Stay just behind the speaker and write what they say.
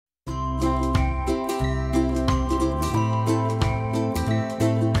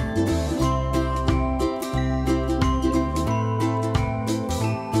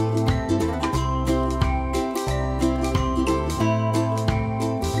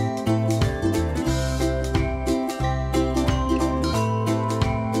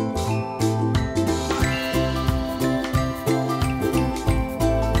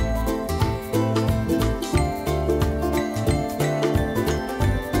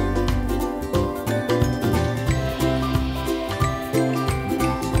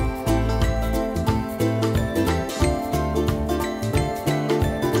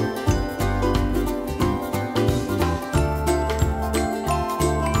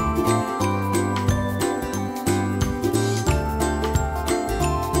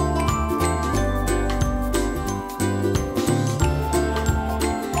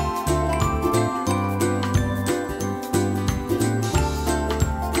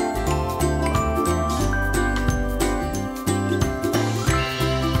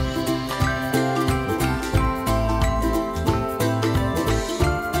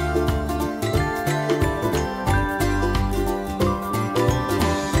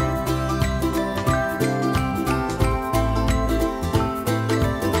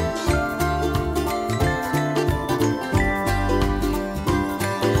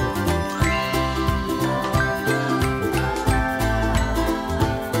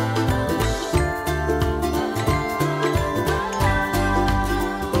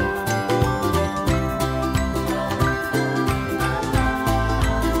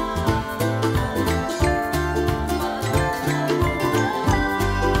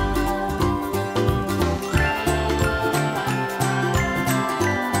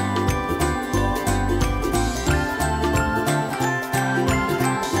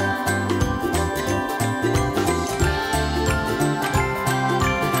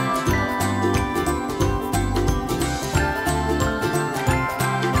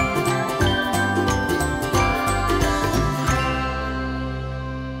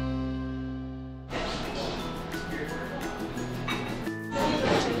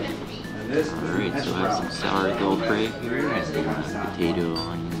Alright, so I have some sourdough bread here and some potato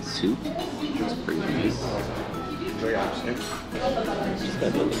onion soup. It's pretty nice. Just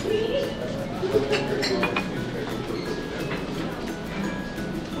gotta do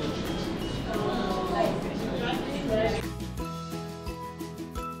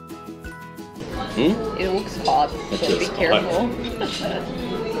It looks hot, so be careful. That's not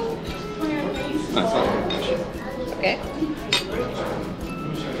Okay.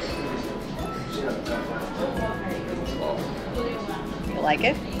 You like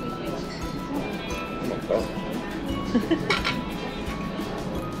it?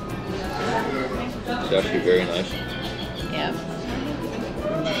 It's actually very nice. Yeah.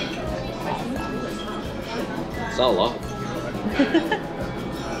 It's not a lot,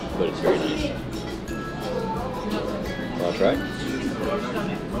 but it's very nice. I'll try.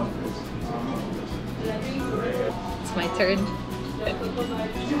 It's my turn.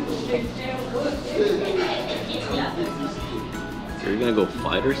 You're gonna go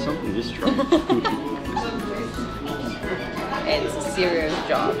fight or something? Just try. It's a serious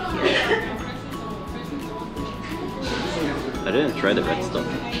job here. I didn't try the red stuff.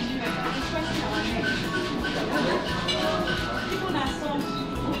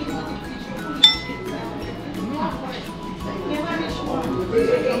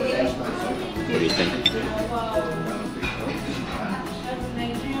 What do you think?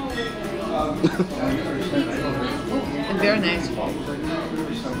 Very nice.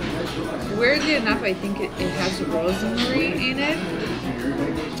 Weirdly enough, I think it has rosemary in it,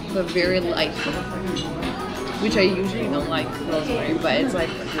 but very light. Which I usually don't like rosemary, but it's like,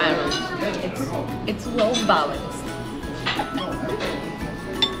 I don't know, it's well balanced.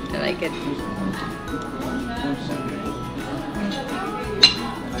 I like it.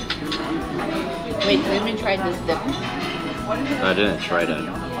 Wait, let me try this dip. I didn't try that.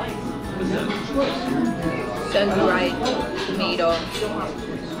 What's that? Sun-dried tomato.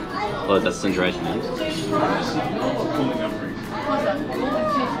 Oh, that's sun-dried tomatoes?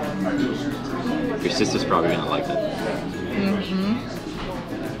 Your sister's probably gonna like that. Mm-hmm.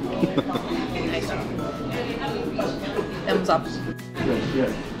 Nice. Thumbs up.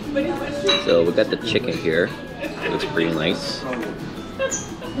 So we got the chicken here. It looks pretty nice.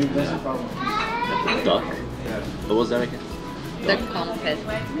 Duck. What was that again? Duck confit.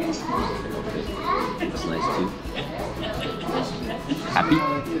 That's nice too. Happy?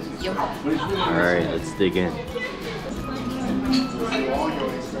 Yep. Alright, let's dig in.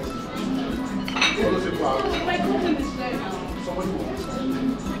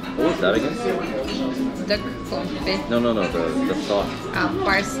 What was that again? Duck confit. No, the sauce.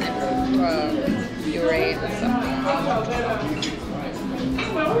 Parsnip puree or something.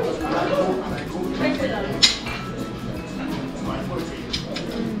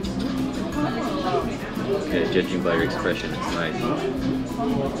 Okay, judging by your expression, it's nice. Mm-hmm.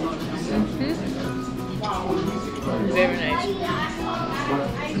 Very nice.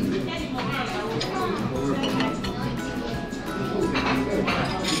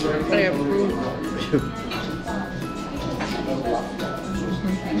 I approve.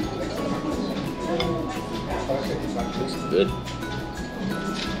 Looks good.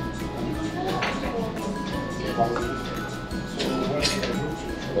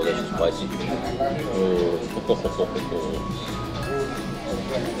 Oh, that's spicy. Oh.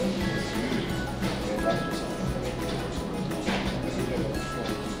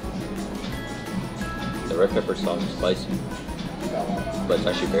 The red pepper sauce is spicy, but it's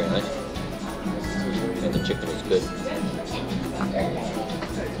actually very nice. And the chicken is good.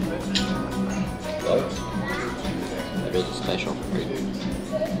 Well, that is a special food.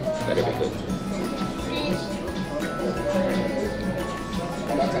 Better be good.